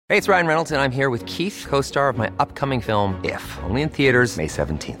Hey, it's Ryan Reynolds, and I'm here with Keith, co-star of my upcoming film, If, only in theaters May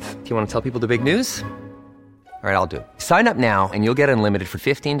 17th. Do you want to tell people the big news? All right, I'll do it. Sign up now and you'll get unlimited for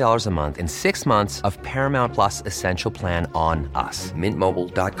 $15 a month and 6 months of Paramount Plus Essential Plan on us.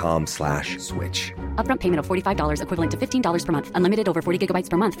 MintMobile.com/switch. Upfront payment of $45 equivalent to $15 per month. Unlimited over 40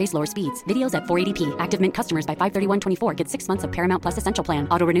 gigabytes per month. Face lower speeds. Videos at 480p. Active Mint customers by 531.24 get 6 months of Paramount Plus Essential Plan.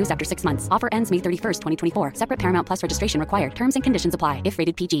 Auto renews after 6 months. Offer ends May 31st, 2024. Separate Paramount Plus registration required. Terms and conditions apply if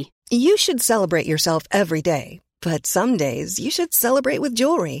rated PG. You should celebrate yourself every day. But some days you should celebrate with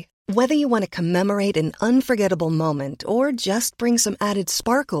jewelry. Whether you want to commemorate an unforgettable moment or just bring some added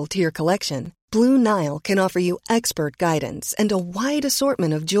sparkle to your collection, Blue Nile can offer you expert guidance and a wide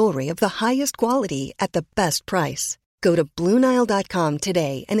assortment of jewelry of the highest quality at the best price. Go to BlueNile.com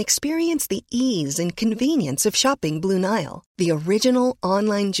today and experience the ease and convenience of shopping Blue Nile, the original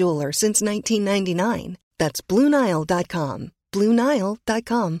online jeweler since 1999. That's BlueNile.com.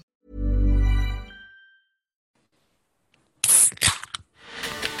 BlueNile.com.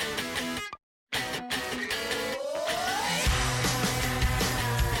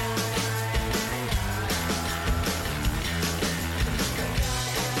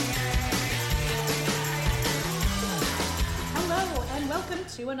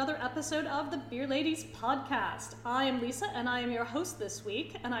 To another episode of the Beer Ladies podcast. I am Lisa and I am your host this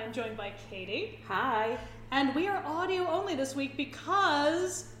week, and I am joined by Katie. Hi. And we are audio only this week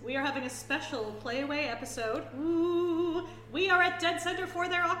because we are having a special Play-Away episode. Ooh, we are at Dead Center for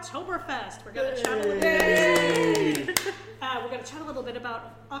their Oktoberfest. We're going to chat a little bit. We're going to chat a little bit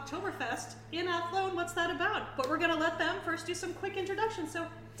about Oktoberfest in Athlone. What's that about? But we're going to let them first do some quick introductions. So,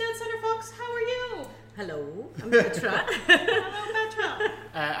 Dead Center folks, how are you? Hello, I'm Petra. Hello, Petra.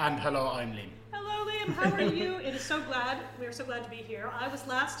 And hello, I'm Liam. Hello, Liam. How are you? We are so glad to be here. I was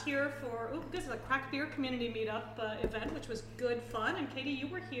last here for this is a craft beer community meetup event, which was good fun. And Katie, you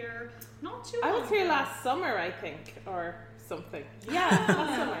were here not too long I was here ago. last summer, I think, or something. Yeah,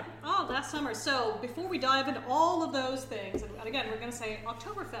 last summer. Oh, last summer. So before we dive into all of those things, and again, we're going to say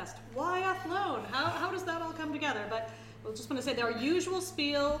Oktoberfest. Why Athlone? How does that all come together? But we'll just want to say our usual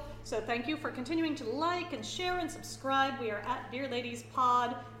spiel. So thank you for continuing to like and share and subscribe. We are at Beer Ladies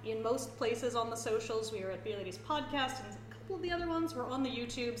Pod in most places on the socials. We are at Beer Ladies Podcast and a couple of the other ones. We're on the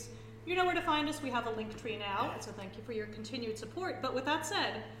YouTubes. You know where to find us. We have a link tree now. So thank you for your continued support. But with that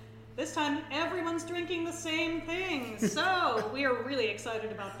said, this time everyone's drinking the same thing. So we are really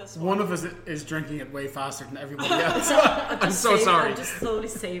excited about this one. One of us is drinking it way faster than everybody else. I'm so sorry. I'm just slowly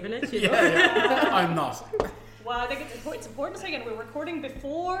saving it, you know? Yeah. I'm not. Well, I think it's important to say again, we're recording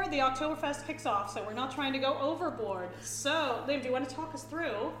before the Oktoberfest kicks off, so we're not trying to go overboard. So, Liam, do you want to talk us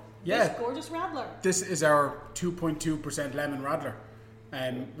through this gorgeous Radler? This is our 2.2% lemon Radler.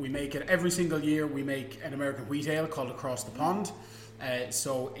 We make it every single year. We make an American wheat ale called Across the Pond.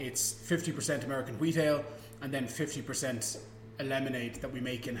 So it's 50% American wheat ale and then 50% a lemonade that we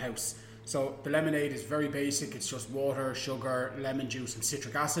make in-house. So the lemonade is very basic. It's just water, sugar, lemon juice and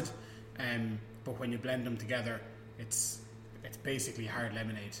citric acid. But when you blend them together, it's basically hard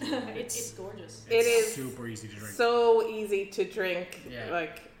lemonade. It's gorgeous. It is super easy to drink. So easy to drink. Yeah.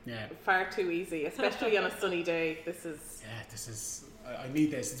 Far too easy, especially on a sunny day. This is I need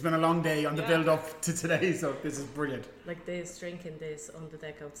this. It's been a long day on the build up to today, so this is brilliant. Like this, drinking this on the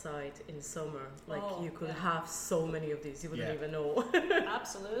deck outside in summer, you could have so many of these, you wouldn't even know.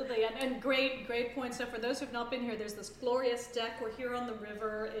 Absolutely, and great point. So for those who've not been here, there's this glorious deck. We're here on the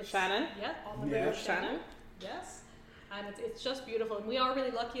river. It's, Shannon. Yeah, on the river Shannon. Yes, and it's just beautiful. And we are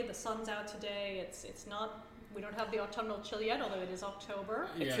really lucky. The sun's out today. It's not. We don't have the autumnal chill yet, although it is October.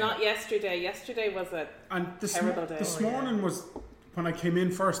 It's not yesterday. Yesterday was a terrible day. This morning was, when I came in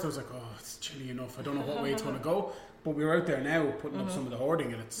first, I was like, oh, it's chilly enough. I don't know what way it's going to go. But we're out there now putting up some of the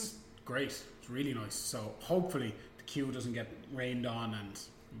hoarding, and it's great. It's really nice. So hopefully the queue doesn't get rained on, and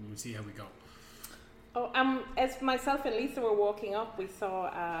we'll see how we go. Oh, as myself and Lisa were walking up, we saw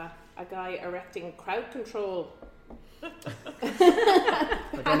a guy erecting crowd control. I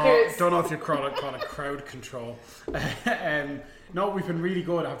don't know if you call it crowd control. No, we've been really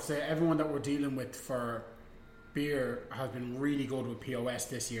good. I have to say, everyone that we're dealing with for beer has been really good with POS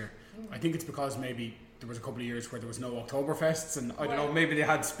this year. I think it's because maybe there was a couple of years where there was no Oktoberfests, and I don't know, maybe they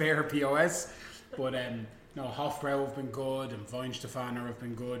had spare POS. But no, Hofbrau have been good, and Weinstefaner have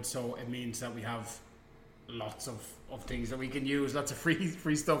been good. So it means that we have lots of things that we can use, lots of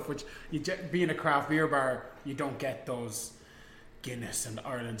free stuff, which being a craft beer bar, you don't get those Guinness and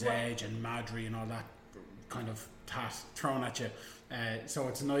Ireland's Edge and Madry and all that kind of tat thrown at you. So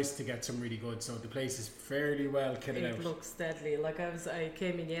it's nice to get some really good. So the place is fairly well kitted out. It looks deadly. Like I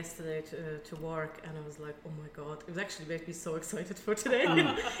came in yesterday to work, and I was like, oh my god! It was actually made me so excited for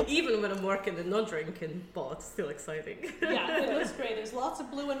today. Even when I'm working and not drinking, but it's still exciting. Yeah, it looks great. There's lots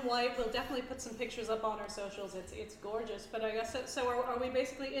of blue and white. We'll definitely put some pictures up on our socials. It's gorgeous. But I guess so. Are we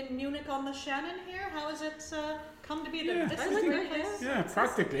basically in Munich on the Shannon here? How has it come to be? Yeah, This is a great place. Yeah,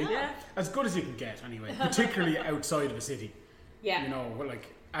 practically. Yeah. As good as you can get, anyway. Particularly outside of a city. Yeah. You know, like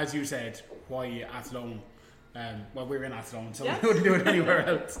as you said, why Athlone? Well, we're in Athlone, so Yes. we wouldn't do it anywhere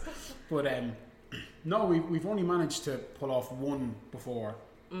else. But no, we've only managed to pull off one before,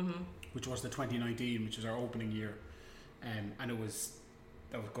 which was the 2019, which was our opening year, and that was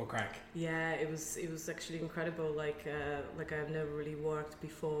good crack. Yeah, it was actually incredible. Like I've never really worked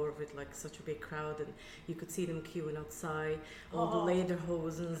before with like such a big crowd, and you could see them queuing outside, all the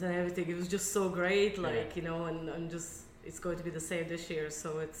lederhosens and everything. It was just so great, like you know, and just it's going to be the same this year,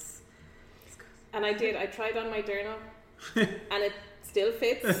 so it's good. And I tried on my Derno and it still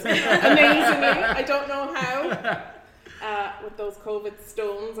fits amazingly. I don't know how. With those COVID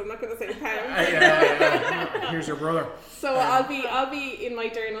stones, I'm not going to say pounds. Here's your brother. So I'll be in my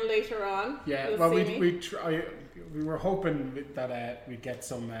Derno later on. Yeah, You'll well, see me. we were hoping that we'd get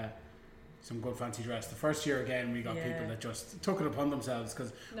some good fancy dress. The first year again, we got people that just took it upon themselves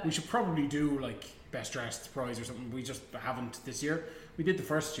because we should probably do like best dressed prize or something. We just haven't this year. We did the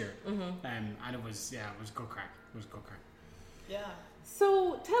first year, and it was good crack. It was good crack. Yeah.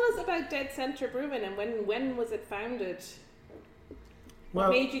 So tell us about Dead Centre Brewing and when was it founded? What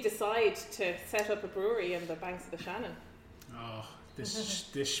Well, made you decide to set up a brewery in the banks of the Shannon? oh,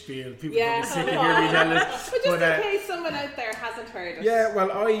 this spiel. People Yeah, get sick of hearing me tell this. But just in case someone out there hasn't heard it. Yeah,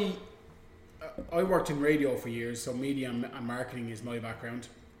 well, I worked in radio for years, so media and marketing is my background.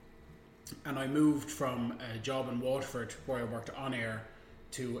 And I moved from a job in Waterford where I worked on air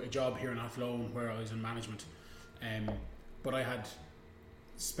to a job here in Athlone where I was in management. But I had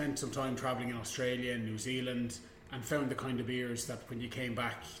spent some time travelling in Australia and New Zealand and found the kind of beers that when you came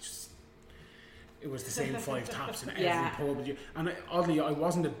back, it was the same 5 taps in every pub. And oddly, I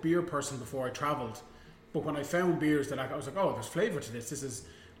wasn't a beer person before I travelled, but when I found beers that I was like, oh, there's flavour to this. This is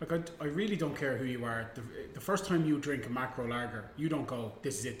like I really don't care who you are. The first time you drink a macro lager, you don't go,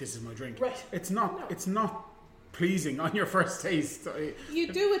 this is it. This is my drink. Right. It's not pleasing on your first taste.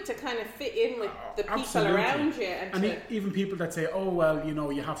 You do it to kind of fit in with the people Absolutely. around you, and even people that say, "Oh well, you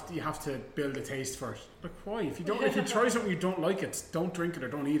know, you have to build a taste first." Like, why? If you try something you don't like it, don't drink it or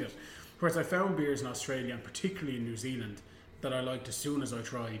don't eat it. Whereas I found beers in Australia and particularly in New Zealand that I liked as soon as I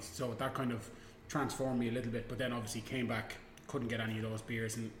tried. So that kind of transformed me a little bit. But then obviously came back, couldn't get any of those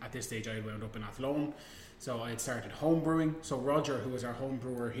beers, and at this stage I wound up in Athlone. So I had started home brewing. So Roger, who was our home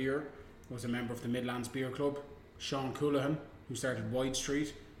brewer here, was a member of the Midlands Beer Club. Sean Coollahan, who started Wide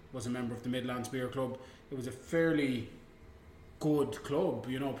Street, was a member of the Midlands Beer Club. It was a fairly good club,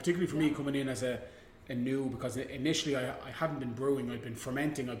 you know, particularly for me coming in as a new, because initially I hadn't been brewing. I'd been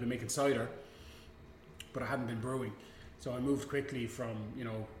fermenting, I'd been making cider, but I hadn't been brewing. So I moved quickly from, you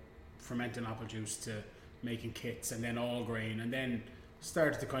know, fermenting apple juice to making kits and then all grain, and then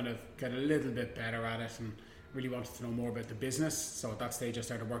started to kind of get a little bit better at it and really wanted to know more about the business. So at that stage I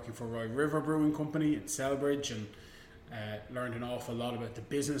started working for Roy River Brewing Company in Selbridge and learned an awful lot about the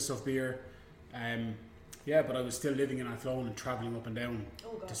business of beer. But I was still living in Athlone and travelling up and down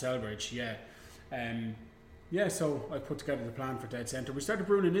to Selbridge. So I put together the plan for Dead Centre. We started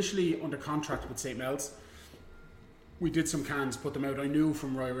brewing initially under contract with St. Mel's. We did some cans, put them out. I knew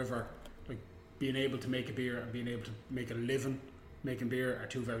from Roy River, like, being able to make a beer and being able to make a living making beer are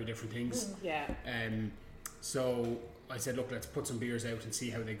two very different things. So I said, look, let's put some beers out and see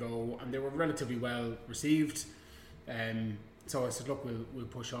how they go, and they were relatively well received. So I said, look, we'll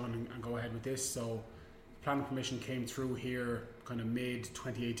push on and go ahead with this. So planning permission came through here kind of mid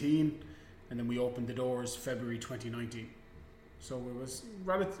 2018, and then we opened the doors February 2019. So it was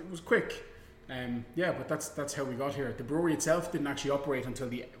quick. But that's how we got here. The brewery itself didn't actually operate until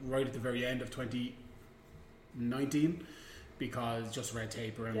right at the very end of 2019, because just red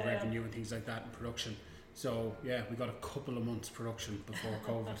tape around revenue and things like that and production. So we got a couple of months production before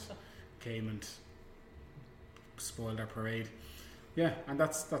COVID came and spoiled our parade. And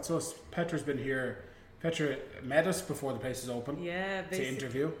that's us. Petra's been here. Petra met us before the place was open. To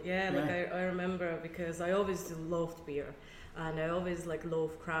interview. I remember, because I always loved beer, and I always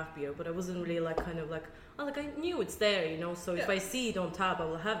loved craft beer, but I wasn't really I knew it's there, you know. So if I see it on tap, I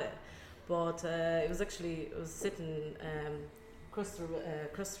will have it. But it was sitting across the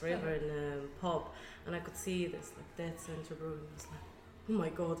river in a pub, and I could see this Dead Centre Brewing. I was like, oh my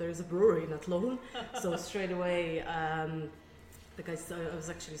god, there's a brewery in Athlone. So straight away, like I was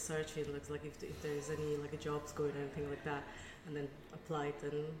actually searching like if there's any like a jobs going or anything like that, and then applied,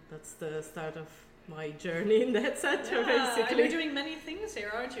 and that's the start of my journey in that sector, basically. And you're doing many things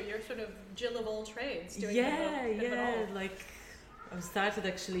here, aren't you? You're sort of Jill of all trades. Doing a bit of it all. Like I started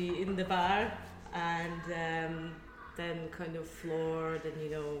actually in the bar, and then kind of floor, then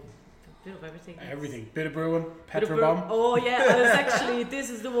a bit of everything. Everything. Bit of brewing, Petrobomb. Oh yeah, I was actually, this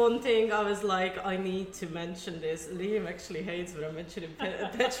is the one thing I was like, I need to mention this. Liam actually hates when I mention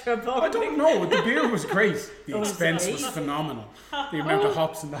Petrobomb. I don't know, the beer was great. The expense was phenomenal. The amount of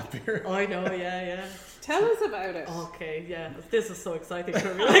hops in that beer. I know, yeah. Tell us about it. Okay, yeah, this is so exciting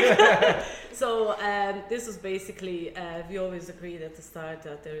for me. So this was basically, we always agreed at the start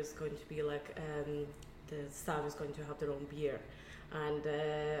that there's going to be like, the staff is going to have their own beer. And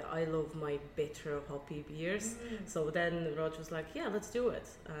I love my bitter hoppy beers. So then Roger was like, yeah, let's do it.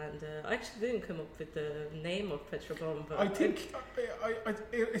 And I actually didn't come up with the name of Petrobomb, but I think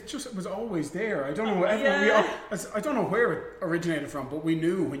it was always there. I don't know. I don't know where it originated from, but we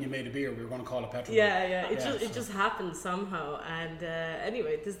knew when you made a beer we were going to call it Petrobomb. Yeah. It just happened somehow. And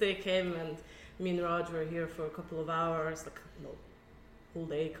anyway, this day came, and me and Roger were here for a couple of hours, whole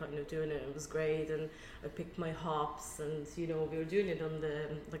day kind of doing it. It was great, and I picked my hops, and we were doing it on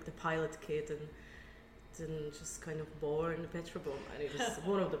the pilot kit, and then just kind of bore in the Petrobomb, and it was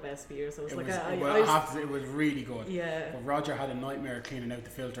one of the best beers. I was it was really good. Yeah. But Roger had a nightmare cleaning out the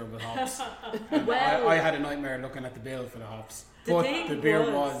filter with hops. Well, I had a nightmare looking at the bill for the hops. But the beer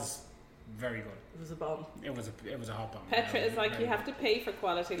was very good. It was a bomb. It was a hot bomb. Petra is like, you have to pay for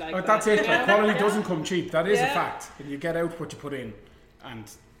quality like that. That's it. Like, quality doesn't come cheap. That is a fact. And you get out what you put in. And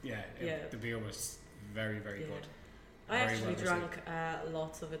the beer was very, very good. I actually drank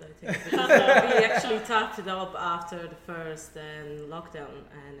lots of it, I think. We actually tapped it up after the first lockdown,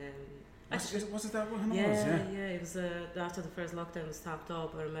 and was it that one? Yeah, it was after the first lockdown was tapped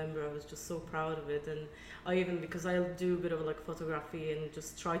up. I remember I was just so proud of it, and I even, because I do a bit of like photography and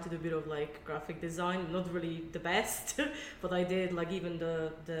just try to do a bit of like graphic design, not really the best, but I did like even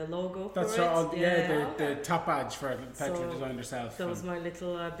the logo That's for it. The top badge for Petra designed herself. That was my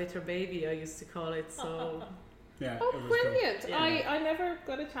little bitter baby, I used to call it. So. Yeah, oh, brilliant! Cool. I never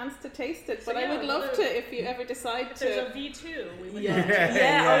got a chance to taste it, but I would love to if you ever decide to. There's a V2. We would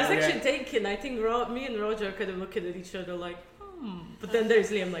I was actually thinking. I think me and Roger are kind of looking at each other like, but then there's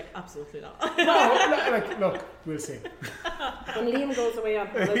Liam like, absolutely not. No, look, we'll see. When Liam goes away on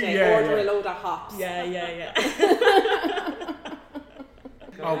holiday, order a load of hops. Yeah.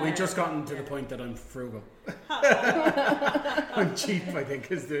 We just gotten to the point that I'm frugal. I'm cheap, I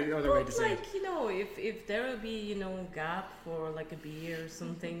think, is the other way to say it. If there will be, gap for like a beer or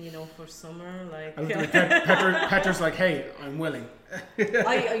something, for summer, like. Petra's like, hey, I'm willing.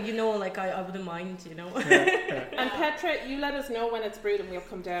 I wouldn't mind, And Petra, you let us know when it's brewed and we'll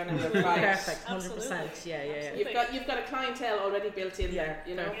come down and we'll try it. Perfect, 100%. Yeah. You've got a clientele already built in there,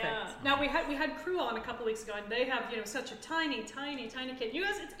 Perfect. Yeah. Now we had Crew on a couple of weeks ago, and they have such a tiny kit. You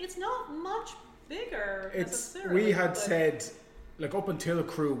guys, it's not much bigger. We had said, like, up until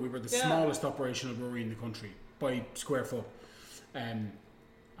Crew, we were the smallest operational brewery in the country by square foot. And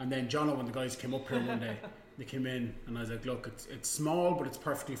then Jono and the guys came up here one day. They came in, and I was like, look, it's small, but it's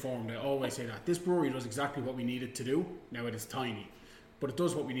perfectly formed. I always say that. This brewery does exactly what we need it to do. Now it is tiny, but it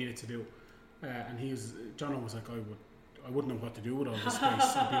does what we need it to do. And Jono was like, I wouldn't know what to do with all this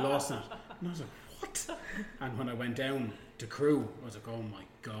space. I'd be lost in it. And I was like, what? And when I went down to Crew, I was like, oh my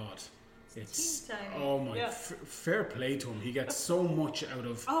God. It's fair play to him. He gets so much out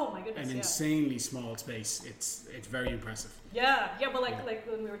of an insanely small space. It's very impressive. Well, like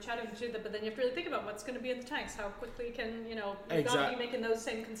when we were chatting to you, but then you have to really think about what's going to be in the tanks. How quickly can you've got to be making those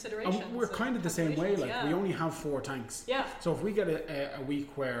same considerations. And we're kind of the same way. Like we only have 4 tanks. Yeah. So if we get a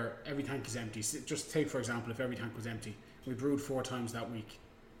week where every tank is empty, just take for example, if every tank was empty, we brewed 4 times that week,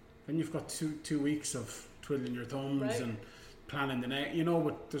 then you've got two weeks of twiddling your thumbs and planning the next,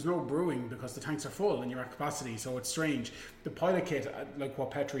 but there's no brewing because the tanks are full and you're at capacity, so it's strange. The pilot kit, like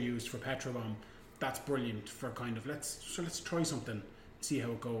what Petra used for Petrobomb, that's brilliant for kind of let's try something, see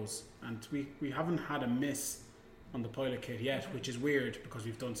how it goes. And we haven't had a miss on the pilot kit yet, which is weird because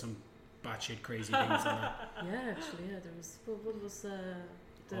we've done some batshit crazy things like that. There was what was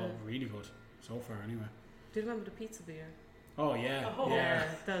really good so far anyway. Do you remember the pizza beer? Oh yeah.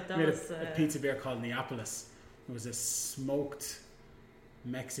 That we had was a pizza beer called Neapolis. It was a smoked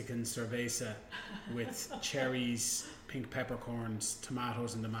Mexican cerveza with cherries, pink peppercorns,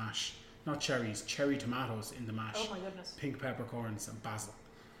 tomatoes in the mash. Not cherries, cherry tomatoes in the mash. Oh my goodness. Pink peppercorns and basil.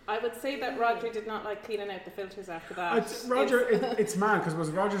 I would say that Roger did not like cleaning out the filters after that. Roger, it's mad because it was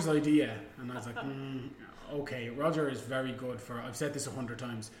Roger's idea, and I was like, okay, Roger is very good for, I've said this 100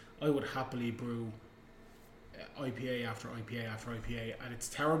 times, I would happily brew IPA after IPA after IPA, and it's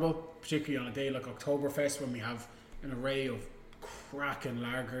terrible, particularly on a day like Oktoberfest when we have an array of cracking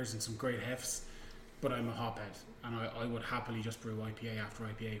lagers and some great hefts, but I'm a hophead and I would happily just brew IPA after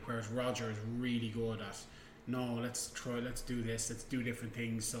IPA, whereas Roger is really good at, no, let's do this, let's do different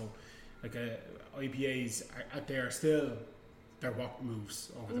things. So like IPAs, they're what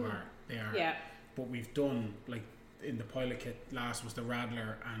moves over the bar, they are. Yeah. But we've done, like in the pilot kit last was the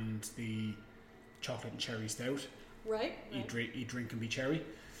Radler and the chocolate and cherry stout. Right. Eat, drink and be cherry.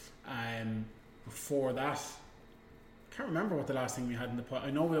 Before that, I can't remember what the last thing we had in the pot.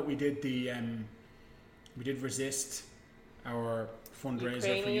 I know that we did we did Resist, our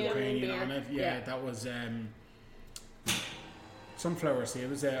fundraiser for Ukrainian on it. Yeah, that was sunflower seed. It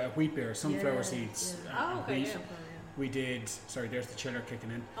was a wheat beer, sunflower seeds. Okay. Wheat. We did. Sorry, there's the chiller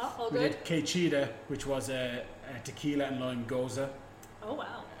kicking in. All we good. did Kechida, which was a tequila and lime goza. Oh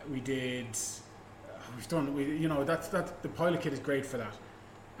wow. We did. We've done. The pilot kit is great for that,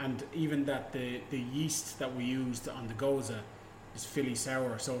 and even that the yeast that we used on the goza is Philly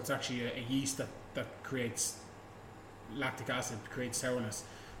sour, so it's actually a yeast that creates lactic acid, creates sourness.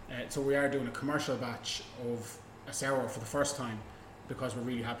 So we are doing a commercial batch of a sour for the first time because we're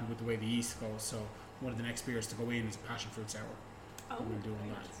really happy with the way the yeast goes. So one of the next beers to go in is a passion fruit sour. And we'll do on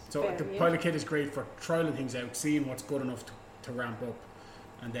that. So the pilot kit is great for trialing things out, seeing what's good enough to ramp up,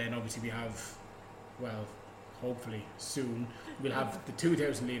 and then obviously we have, well, hopefully soon we'll have the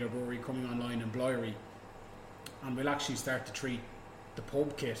 2,000 litre brewery coming online in Blyery, and we'll actually start to treat the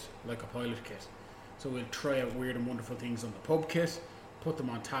pub kit like a pilot kit. So we'll try out weird and wonderful things on the pub kit, put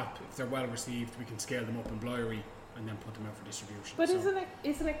them on tap. If they're well received, we can scale them up in Blyery and then put them out for distribution. But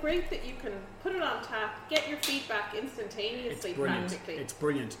isn't it great that you can put it on tap, get your feedback instantaneously? It's brilliant. Practically. It's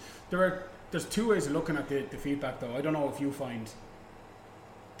brilliant. There's two ways of looking at the feedback though. I don't know if you find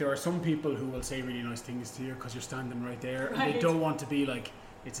there are some people who will say really nice things to you because you're standing right there, and they don't want to be like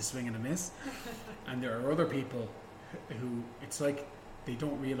it's a swing and a miss. And there are other people who it's like they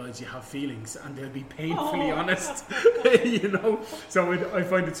don't realise you have feelings and they'll be painfully honest. So I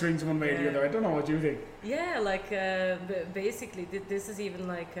find it swings one way or the other. I don't know what you think. Yeah, like basically this is even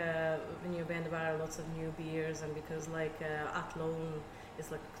like when you bend the bar, lots of new beers, and because like Athlone is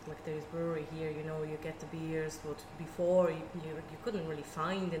like there's brewery here, you get the beers, but before you couldn't really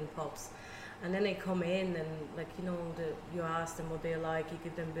find in pubs. And then they come in and you ask them what they like, you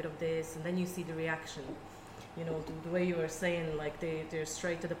give them a bit of this, and then you see the reaction. The way you were saying, like they're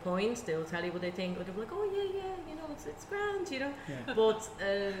straight to the point. They'll tell you what they think, or they'll be like, oh yeah, it's grand, Yeah. But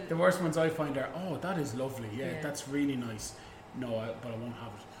the worst ones I find are, oh, that is lovely, that's really nice. No, but I won't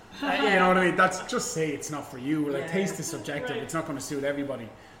have it. You know what I mean? That's just say it's not for you. Like taste is subjective. Right. It's not going to suit everybody.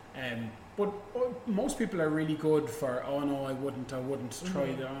 But most people are really good for, oh no, I wouldn't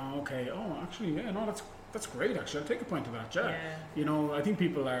try that. Oh, okay. Oh, actually, no, that's great. Actually, I'll take a pint of that. Yeah. I think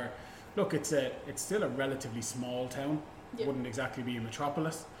people are. Look, it's still a relatively small town. It wouldn't exactly be a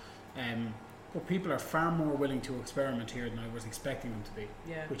metropolis. But people are far more willing to experiment here than I was expecting them to be,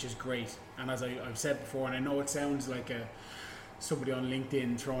 which is great. And as I've said before, and I know it sounds like somebody on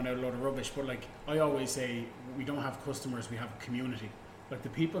LinkedIn throwing out a load of rubbish, but like I always say, we don't have customers, we have a community. Like the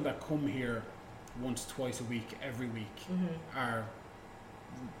people that come here once, twice a week, every week are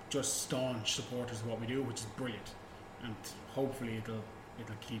just staunch supporters of what we do, which is brilliant. And hopefully it'll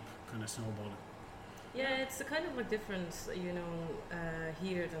keep kind of snowballing. Yeah, it's a kind of like difference,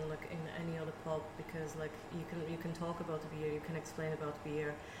 here than like in any other pub, because like you can talk about the beer, you can explain about the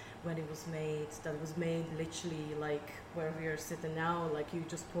beer, when it was made, that it was made literally like where we are sitting now, like you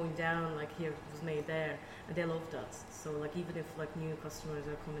just point down like here it was made there, and they love that. So like even if like new customers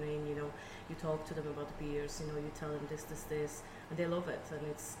are coming in, you talk to them about the beers, you tell them this, and they love it, and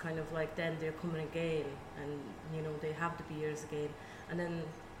it's kind of like then they're coming again, and they have the beers again, and then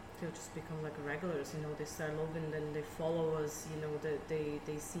they'll just become like regulars, they start loving, then they follow us,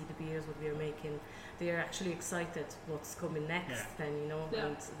 they see the beers what we are making, they are actually excited what's coming next then,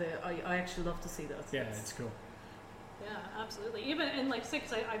 and I actually love to see that. Yeah, it's cool. Yeah, absolutely. Even in like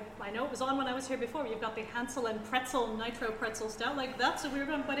six, I know it was on when I was here before. You've got the Hansel and Pretzel Nitro Pretzel Stout. Like that's a weird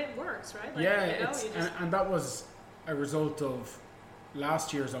one, but it works, right? Like, and that was a result of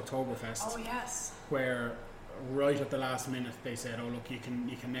last year's Oktoberfest. Oh yes. Where right at the last minute they said, oh look, you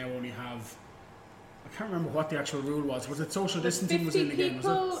can now only have, I can't remember what the actual rule was. Was it social distancing was in the game?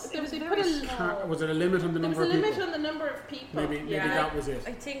 Was it a limit on the number of people? There was a limit on the number of people. Maybe that was it.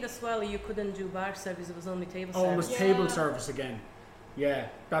 I think as well you couldn't do bar service, it was only table service. Oh, it was table service again. Yeah,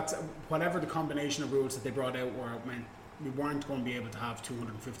 that's whatever the combination of rules that they brought out were meant we weren't going to be able to have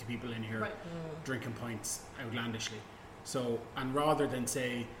 250 people in here drinking pints outlandishly. So, and rather than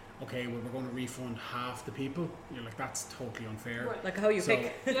say, okay, well, we're going to refund half the people, you're like, that's totally unfair. Right. Like how you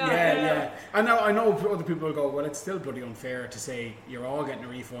pick. Yeah. I know other people will go, well, it's still bloody unfair to say you're all getting a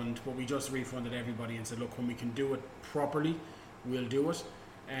refund, but we just refunded everybody and said, look, when we can do it properly, we'll do it.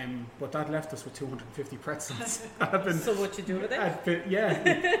 But that left us with 250 pretzels. So what you do with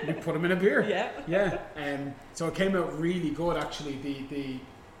it? We put them in a beer. Yeah. So it came out really good, actually.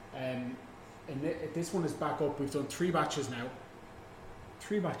 This one is back up. We've done 3 batches now.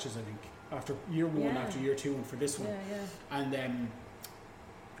 3 batches, I think, after year 1, after year 2, and for this one. And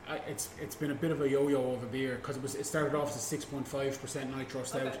it's been a bit of a yo-yo of a beer, because it started off as a 6.5% nitro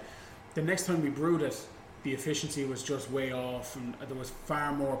stout. Okay. The next time we brewed it, the efficiency was just way off, and there was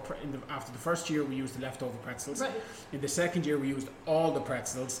far more. After the first year, we used the leftover pretzels. Right. In the second year, we used all the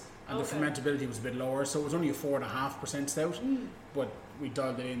pretzels, and the fermentability was a bit lower, so it was only a 4.5% stout. But we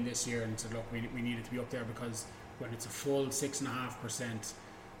dialed it in this year and said, look, we need it to be up there, because when it's a full 6.5%,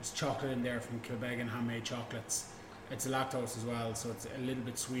 there's chocolate in there from Kilbeggan handmade chocolates. It's lactose as well, so it's a little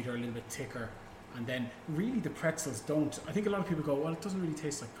bit sweeter, a little bit thicker. And then really the pretzels don't. I think a lot of people go, well, it doesn't really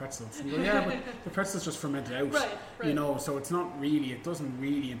taste like pretzels. And you go, yeah, but the pretzels just fermented out, right. You know. So it's not really. It doesn't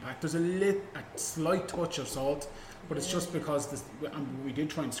really impact. There's a slight touch of salt, but it's just because we did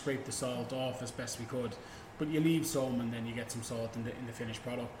try and scrape the salt off as best we could. But you leave some, and then you get some salt in the finished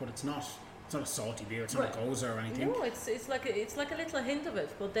product. But it's not a salty beer. It's not a gozer or anything. No, it's like a little hint of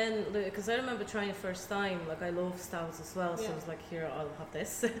it. But then, because I remember trying it first time, like I love stouts as well. So I was like, here, I'll have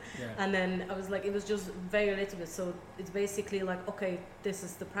this. And then I was like, it was just very little bit. So it's basically like, okay, this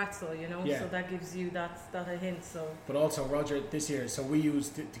is the pretzel, you know. So that gives you that a hint. So. But also, Roger, this year, so we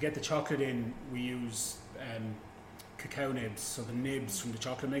used to get the chocolate in. We use cacao nibs, so the nibs from the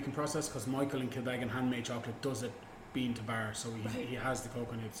chocolate making process. Because Michael in Kilbeggan handmade chocolate does it bean to bar, so he has the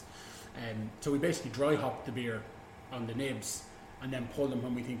cocoa nibs. So we basically dry hop the beer on the nibs and then pull them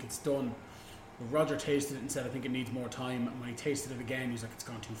when we think it's done. But Roger tasted it and said, I think it needs more time. And when he tasted it again, he was like, it's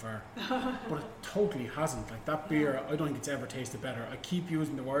gone too far. But it totally hasn't. Like that beer, I don't think it's ever tasted better. I keep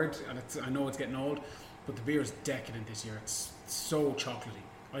using the word, and I know it's getting old, but the beer is decadent this year. It's so chocolatey.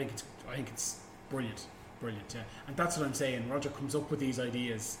 I think it's brilliant, yeah. And that's what I'm saying. Roger comes up with these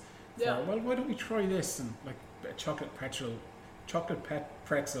ideas. Well, why don't we try this? And like a chocolate pretzel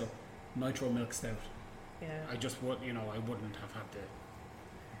nitro milk stout. Yeah. I just would, I wouldn't have had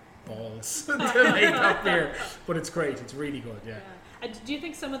the balls to make that beer, but it's great. It's really good. Yeah. And do you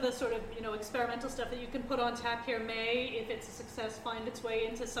think some of the sort of experimental stuff that you can put on tap here may, if it's a success, find its way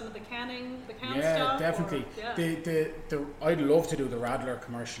into some of the can stuff? Yeah, definitely. I'd love to do the Radler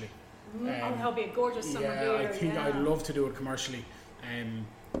commercially. That would be a gorgeous summer beer. I think I'd love to do it commercially.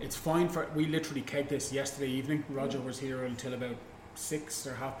 It's fine we literally kegged this yesterday evening. Roger was here until about 6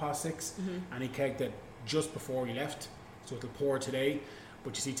 or 6:30, and he kegged it just before he left, so it'll pour today.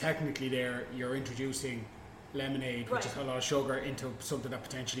 But you see, technically there you're introducing lemonade, which is a lot of sugar, into something that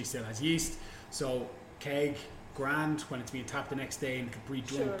potentially still has yeast. So keg, grand, when it's being tapped the next day and it can be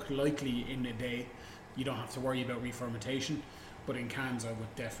drunk likely in a day, you don't have to worry about re-fermentation. But in cans I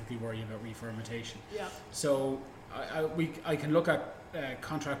would definitely worry about re-fermentation. So I can look at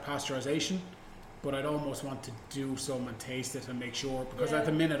contract pasteurization, but I'd almost want to do some and taste it and make sure, because at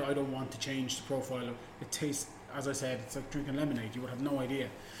the minute I don't want to change the profile. It tastes, as I said, it's like drinking lemonade. You would have no idea.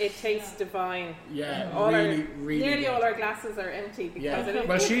 It tastes divine. Yeah, really nearly good. All our glasses are empty because of it.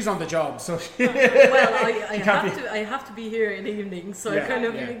 Well, she's on the job, so I have to be here in the evening, so I kind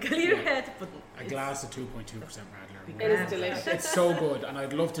of clear head. But a glass of 2.2% Radler. It is delicious. It's so good, and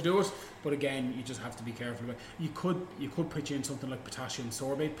I'd love to do it, but again, you just have to be careful about it. You could put in something like potassium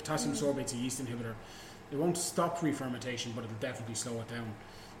sorbate. Potassium sorbate's a yeast inhibitor. It won't stop re-fermentation, but it'll definitely slow it down.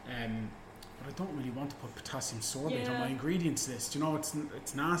 But I don't really want to put potassium sorbate on my ingredients list.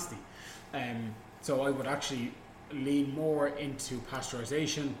 It's nasty. So I would actually lean more into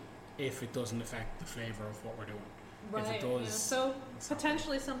pasteurization if it doesn't affect the flavour of what we're doing. Right. If it does, so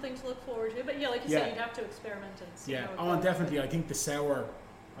potentially something to look forward to. But like you said, you'd have to experiment and see how it goes. And definitely, I think the sour,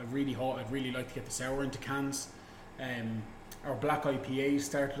 I'd really like to get the sour into cans. Our black IPA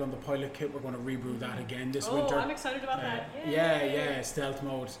started on the pilot kit. We're going to rebrew that again this winter. Oh, I'm excited about that. Stealth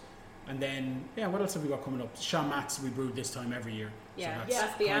mode. And then, what else have we got coming up? Chamats we brewed this time every year. Yeah, so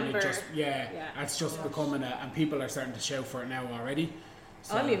that's the amber. That's just becoming and people are starting to shout for it now already.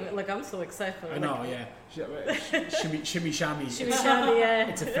 So, I'm so excited for it. I know, Shimmy Shammy. Shimmy Shammy, yeah.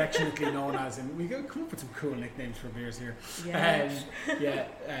 It's affectionately known as, and we could come up with some cool nicknames for beers here.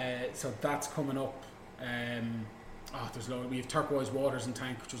 So that's coming up. There's loads. We have Turquoise Waters in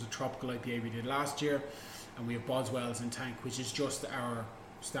Tank, which was a tropical IPA we did last year. and we have Boswell's in tank, which is just our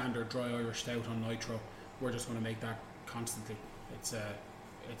standard dry Irish stout on nitro. We're just going to make that constantly. It's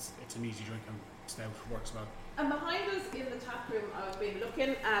an easy drinking stout, works well. And behind us in the tap room, I've been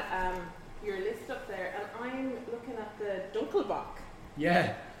looking at your list up there, and I'm looking at the Dunkelbock.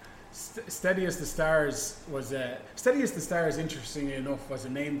 Yeah, Steady as the Stars was Steady as the Stars. Interestingly enough, was a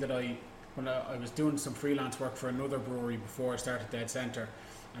name that when I was doing some freelance work for another brewery before I started Dead Centre,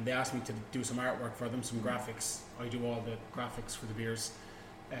 and they asked me to do some artwork for them, some graphics. I do all the graphics for the beers.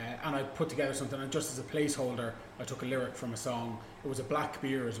 And I put together something, and just as a placeholder, I took a lyric from a song. It was a black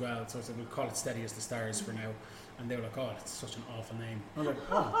beer as well, so I said, we'll call it Steady as the Stars for now. And they were like, oh, it's such an awful name. I was like,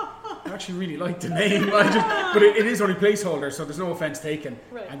 oh, I actually really like the name. But it is only placeholder, so there's no offence taken.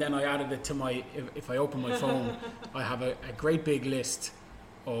 Right. And then I added it to if I open my phone, I have a great big list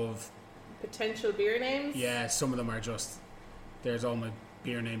of potential beer names. Yeah, some of them are just, there's all my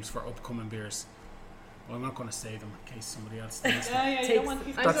beer names for upcoming beers. Well, I'm not going to say them in case somebody else thinks you don't want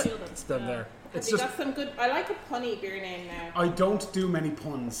people to steal them. It's done there. Have you got some good? I like a punny beer name now. I don't do many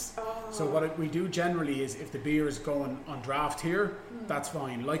puns. So what we do generally is, if the beer is going on draft here, that's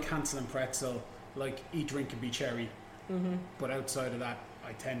fine. Like Hansel and Pretzel, like Eat, Drink and Be Cherry. But outside of that,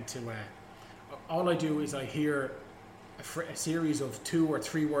 I tend to. All I do is I hear a series of 2 or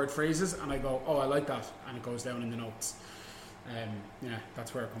 3 word phrases, and I go, oh, I like that, and it goes down in the notes. Yeah,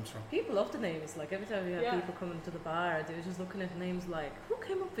 that's where it comes from. People love the names. Like every time we have people coming to the bar, they're just looking at names like, who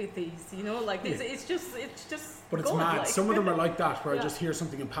came up with these? You know, like it's just. But it's mad. Like. Some of them are like that, where I just hear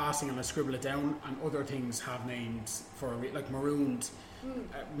something in passing and I scribble it down, and other things have names for like maroon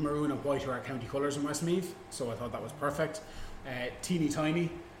and white are our county colours in Westmeath, so I thought that was perfect. Teeny tiny.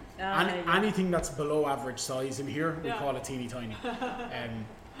 Anything that's below average size in here, we call it teeny tiny.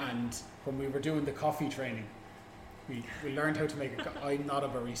 And when we were doing the coffee training, we learned how to make I'm not a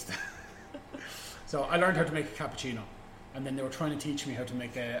barista. So I learned how to make a cappuccino, and then they were trying to teach me how to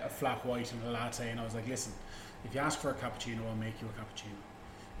make a flat white and a latte, and I was like, listen, if you ask for a cappuccino, I'll make you a cappuccino.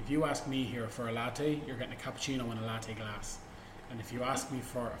 If you ask me here for a latte, you're getting a cappuccino in a latte glass. And if you ask me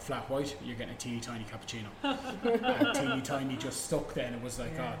for a flat white, you're getting a teeny tiny cappuccino. And teeny tiny just stuck then. It was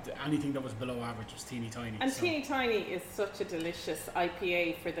like, anything that was below average was teeny tiny. And teeny tiny is such a delicious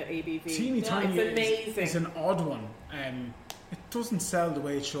IPA for the ABV. Teeny tiny it's amazing. is an odd one. It doesn't sell the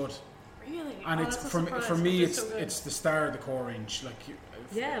way it should. Really? And it's for me, it's the star of the core range. Like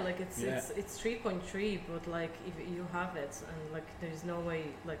it's 3.3, but like if you have it, and like there's no way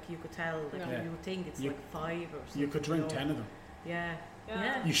like you could tell. Like you would think it's like 5 or something. You could drink 10 of them. Yeah.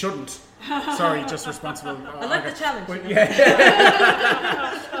 You shouldn't. Sorry, just responsible. I like the challenge.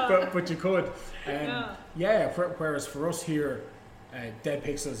 But you could. Whereas for us here, Dead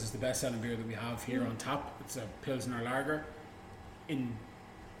Pixels is the best-selling beer that we have here on tap. It's a Pilsner lager. In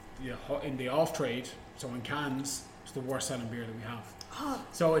the off trade, so in cans, it's the worst-selling beer that we have.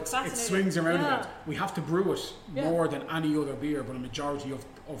 So it swings around a bit. We have to brew it more than any other beer, but a majority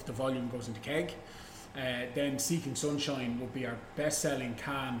of the volume goes into keg. Then Seeking Sunshine would be our best-selling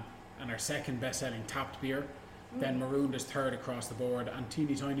can and our second best-selling tapped beer. Then Marooned is third across the board, and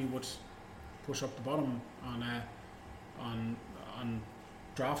Teeny Tiny would push up the bottom on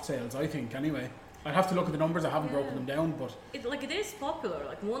draft sales, I think. Anyway, I'd have to look at the numbers. I haven't broken them down, but it is popular.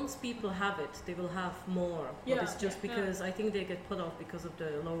 Like once people have it, they will have more. But it's just because I think they get put off because of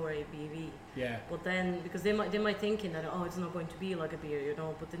the lower ABV. Yeah. But then because they might thinking that it's not going to be like a beer, you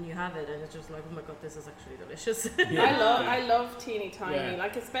know. But then you have it, and it's just like, oh my god, this is actually delicious. I love Teeny Tiny,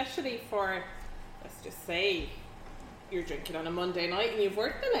 like especially for, let's just say, you're drinking on a Monday night and you've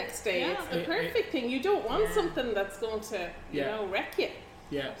worked the next day. It's the perfect thing. You don't want something that's going to wreck you.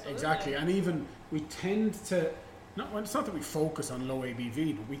 Yeah, absolutely. Exactly. And even we tend to, it's not that we focus on low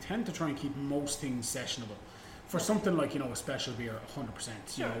ABV, but we tend to try and keep most things sessionable. For something like, a special beer,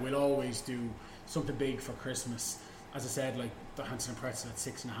 100%. We'll always do something big for Christmas. As I said, like the Hansel and Pretzel at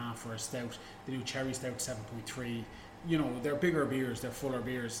 6.5 for a stout. They do Cherry Stout 7.3. They're bigger beers, they're fuller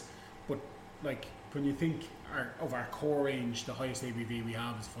beers. But like when you think of our core range, the highest ABV we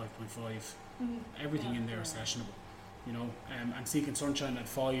have is 5.5. Everything in there is sessionable. And Seeking Sunshine at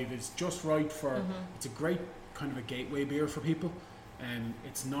 5 is just right for. It's a great kind of a gateway beer for people.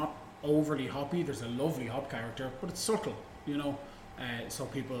 It's not overly hoppy. There's a lovely hop character, but it's subtle. So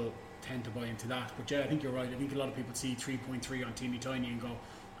people tend to buy into that. But I think you're right. I think a lot of people see 3.3 on Teeny Tiny and go,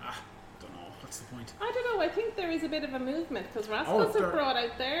 don't know, what's the point? I don't know. I think there is a bit of a movement because Rascals have brought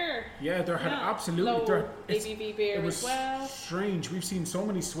out their absolutely low ABV beer as well. Strange. We've seen so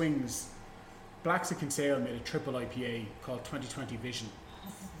many swings. Black's Kinsale made a triple IPA called 2020 Vision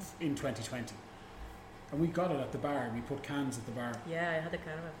in 2020. And we got it at the bar. We put cans at the bar. Yeah, I had a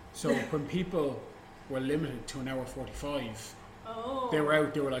can of it. So when people were limited to an hour 45. Oh. They were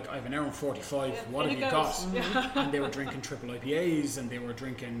out, they were like, I have an hour and 45, what have you got? And they were drinking triple IPAs, and they were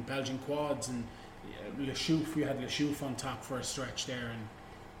drinking Belgian quads, and Le Chouffe, we had Le Chouffe on tap for a stretch there,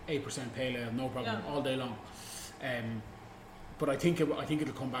 and 8% pale ale, no problem, all day long. But I think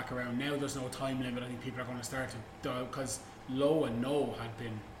it'll come back around. Now there's no time limit. I think people are going to start to, because low and no had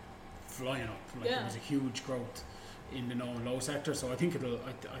been flying up. Like there was a huge growth in the no and low sector. So I think it'll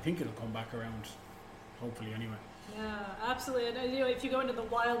come back around. Hopefully, anyway. Yeah, absolutely. And if you go into the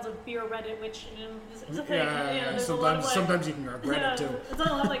wilds of beer Reddit, which is a thing. Sometimes you can regret it too. It's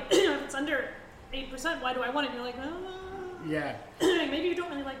all like if it's under 8%, why do I want it? And you're like, yeah. Maybe you don't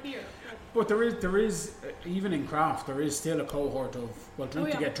really like beer. But there is even in craft, there is still a cohort of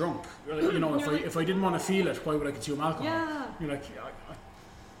drink to get drunk. If I didn't want to feel it, why would I consume alcohol? Yeah. You're like,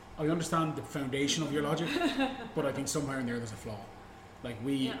 I understand the foundation of your logic, but I think somewhere in there there's a flaw. Like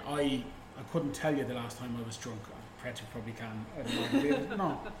I couldn't tell you the last time I was drunk. Patrick probably can. I don't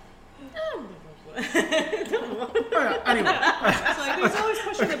know. No. Anyway, it's like he's always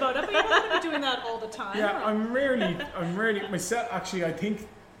pushing about it, but you're not going to be doing that all the time. Yeah, right? I'm rarely myself. Actually, I think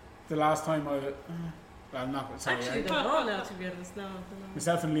the last time I'm not sorry. Actually, don't know now, to be honest. No.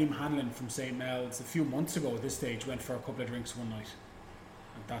 Myself and Liam Hanlon from St. Mel's a few months ago at this stage went for a couple of drinks one night,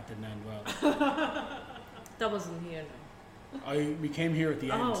 and that didn't end well. That wasn't here. No. We came here at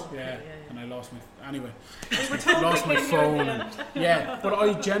the end, yeah. And I lost lost my phone. But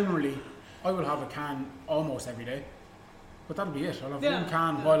I will have a can almost every day, but that'll be it. I'll have one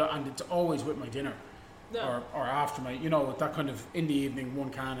can and it's always with my dinner, or after my, that kind of in the evening, one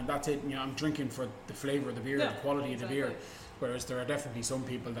can, and that's it. I'm drinking for the flavour of the beer, the quality of the beer. Whereas there are definitely some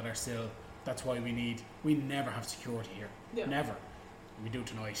people that are still. That's why we never have security here, never. We do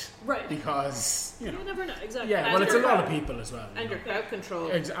tonight, right? Because you never know exactly. Yeah, well, it's a lot of people as well. And your crowd control.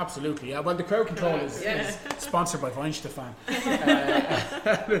 Absolutely, yeah. Well, the crowd control is sponsored by Weinstefan.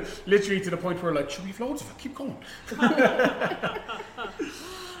 Literally to the point where, like, should we have loads of it? Keep going.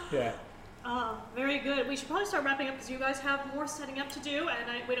 Yeah. Very good. We should probably start wrapping up because you guys have more setting up to do,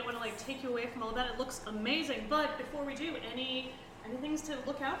 and we don't want to take you away from all that. It looks amazing, but before we do, any things to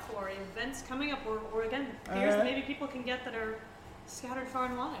look out for? Events coming up, or again, beers that maybe people can get that are scattered far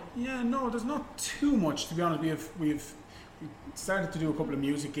and wide. Yeah, no, there's not too much, to be honest. We've started to do a couple of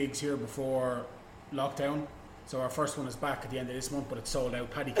music gigs here before lockdown. So our first one is back at the end of this month, but it's sold out.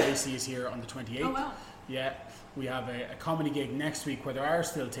 Paddy Casey is here on the 28th. Oh, wow. Yeah, we have a comedy gig next week where there are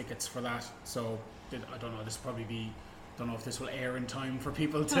still tickets for that. So I don't know, don't know if this will air in time for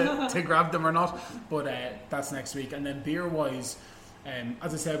people to grab them or not, but that's next week. And then beer wise,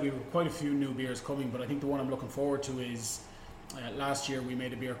 as I said, we have quite a few new beers coming, but I think the one I'm looking forward to is last year we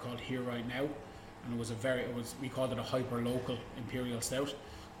made a beer called Here Right Now, and we called it a hyper local imperial stout.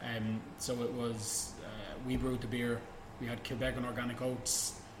 So it was we brewed the beer. We had Kilbeggan organic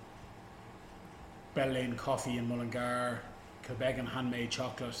oats, Bell Lane coffee in Mullingar, Kilbeggan handmade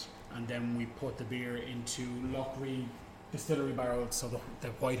chocolate, and then we put the beer into Loughrea distillery barrels, so the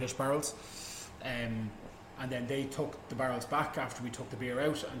whitish barrels. And then they took the barrels back after we took the beer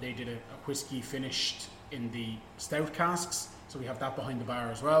out, and they did a whiskey finished in the stout casks. So we have that behind the bar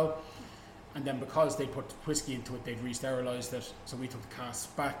as well. And then because they put whiskey into it, they'd re-sterilised it. So we took the casks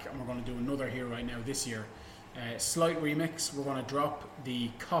back, and we're going to do another Here Right Now this year. Slight remix. We're going to drop the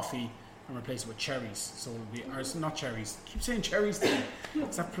coffee and replace it with cherries. So it'll be, or not cherries. I keep saying cherries today.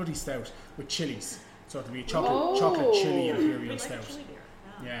 It's that bloody stout with chilies. So it'll be a chocolate chili imperial stout.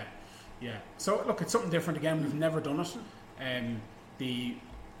 Yeah. So look, it's something different again. We've never done it. The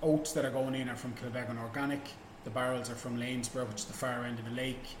oats that are going in are from Kilbeggan Organic. The barrels are from Lanesborough, which is the far end of the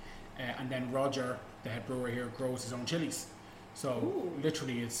lake. And then Roger, the head brewer here, grows his own chilies. So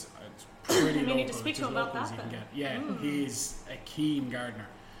literally, it's pretty local. You need to speak to him about that then. Yeah, he's a keen gardener.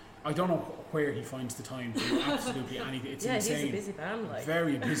 I don't know where he finds the time to do absolutely anything. It's insane. He's a busy man,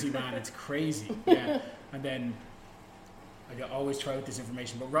 Very busy man. It's crazy. Yeah, and then I always try out this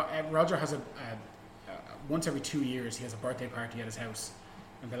information, but Roger has once every 2 years he has a birthday party at his house.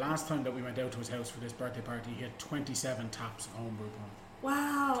 And the last time that we went out to his house for this birthday party, he had 27 taps of homebrew on.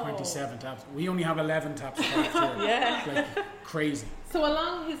 Wow. 27 taps. We only have 11 taps of craft here. Yeah. Like, crazy. So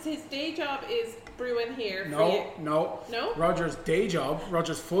along his day job is brewing here. No. Roger's day job,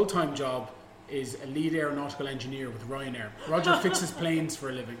 Roger's full-time job is a lead aeronautical engineer with Ryanair. Roger fixes planes for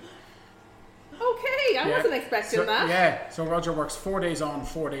a living. Okay, I wasn't expecting that. Yeah, so Roger works 4 days on,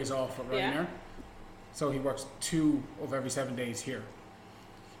 4 days off at Ryanair. Yeah. So he works 2 of every 7 days here.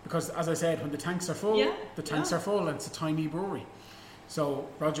 Because, as I said, when the tanks are full, the tanks are full, and it's a tiny brewery. So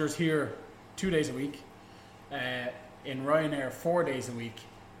Roger's here 2 days a week, in Ryanair 4 days a week,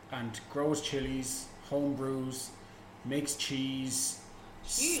 and grows chilies, home brews, makes cheese,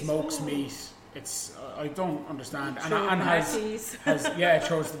 smokes meat. It's I don't understand, and has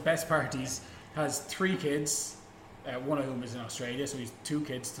throws the best parties. Has 3 kids, one of whom is in Australia, so he's 2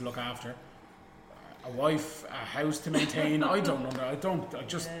 kids to look after, a wife, a house to maintain. I don't know.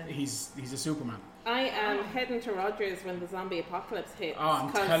 He's a Superman. I am heading to Rogers when the zombie apocalypse hits. Oh,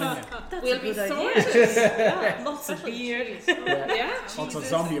 I'm telling you. We'll be sorted. Lots of beer. Yeah. Also,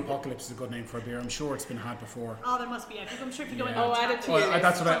 zombie apocalypse is a good name for a beer. I'm sure it's been had before. Oh, there must be. I'm sure if you're going add it to your list.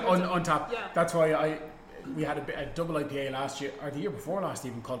 That's what on top. Yeah. That's why we had a double IPA last year, or the year before last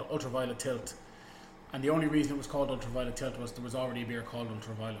even, called Ultraviolet Tilt. And the only reason it was called Ultraviolet Tilt was there was already a beer called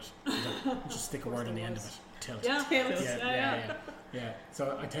Ultraviolet. Just stick a word on the end of it. Tilt. Yeah. Yeah.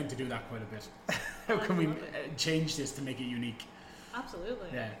 So I tend to do that quite a bit. How can we change this to make it unique? Absolutely.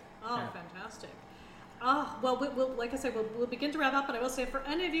 Yeah. Oh, fantastic. Well, like I said, we'll begin to wrap up, but I will say for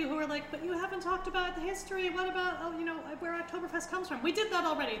any of you who are like, but you haven't talked about the history, what about, where Oktoberfest comes from? We did that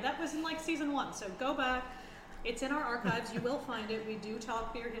already. That was in season 1, so go back. It's in our archives. You will find it. We do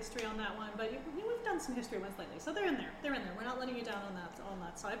talk beer history on that one, but we've done some history ones lately, so they're in there. We're not letting you down on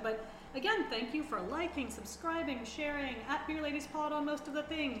that side. But again, thank you for liking, subscribing, sharing at Beer Ladies Pod on most of the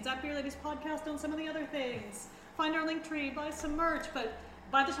things, at Beer Ladies Podcast on some of the other things. Find our link tree, buy some merch. But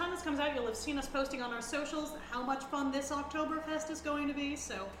by the time this comes out, you'll have seen us posting on our socials how much fun this Oktoberfest is going to be.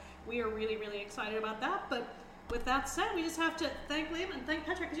 So we are really, really excited about that. But with that said, we just have to thank Liam and thank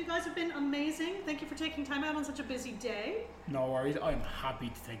Petra because you guys have been amazing. Thank you for taking time out on such a busy day. No worries. I'm happy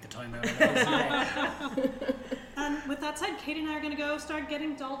to take the time out on a busy day. And with that said, Katie and I are going to go start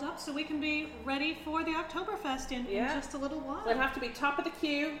getting dolled up so we can be ready for the Oktoberfest in just a little while. We'll have to be top of the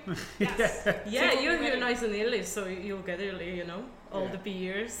queue. Yes. Yeah, you're here nice and early, so you'll get early, all the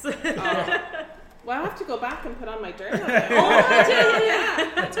beers. Well, I have to go back and put on my journal.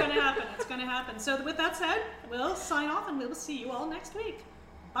 Yeah. It's going to happen. So with that said, we'll sign off and we will see you all next week.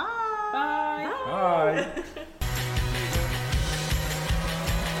 Bye. Bye. Bye.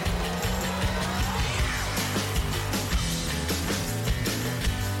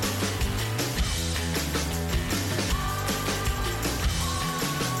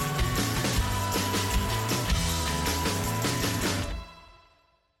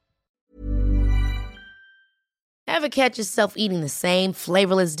 Ever catch yourself eating the same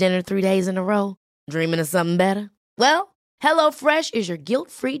flavorless dinner 3 days in a row? Dreaming of something better? Well, HelloFresh is your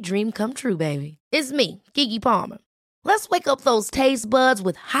guilt-free dream come true, baby. It's me, Keke Palmer. Let's wake up those taste buds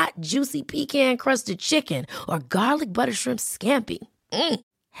with hot, juicy pecan-crusted chicken or garlic butter shrimp scampi.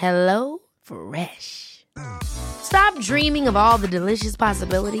 Hello Fresh. Stop dreaming of all the delicious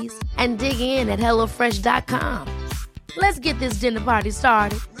possibilities and dig in at HelloFresh.com. Let's get this dinner party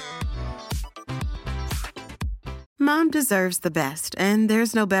started. Mom deserves the best, and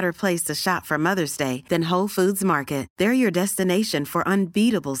there's no better place to shop for Mother's Day than Whole Foods Market. They're your destination for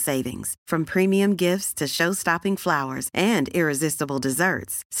unbeatable savings, from premium gifts to show-stopping flowers and irresistible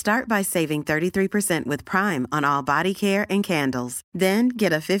desserts. Start by saving 33% with Prime on all body care and candles. Then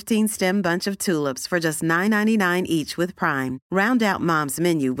get a 15-stem bunch of tulips for just $9.99 each with Prime. Round out Mom's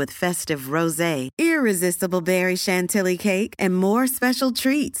menu with festive rosé, irresistible berry chantilly cake, and more special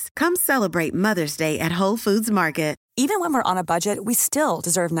treats. Come celebrate Mother's Day at Whole Foods Market. Even when we're on a budget, we still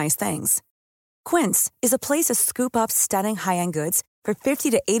deserve nice things. Quince is a place to scoop up stunning high-end goods for 50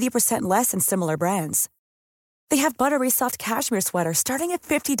 to 80% less than similar brands. They have buttery soft cashmere sweaters starting at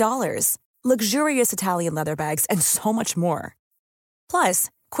 $50, luxurious Italian leather bags, and so much more. Plus,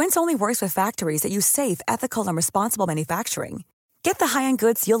 Quince only works with factories that use safe, ethical, and responsible manufacturing. Get the high-end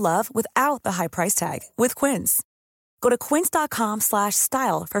goods you'll love without the high price tag with Quince. Go to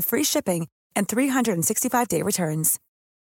quince.com/style for free shipping and 365-day returns.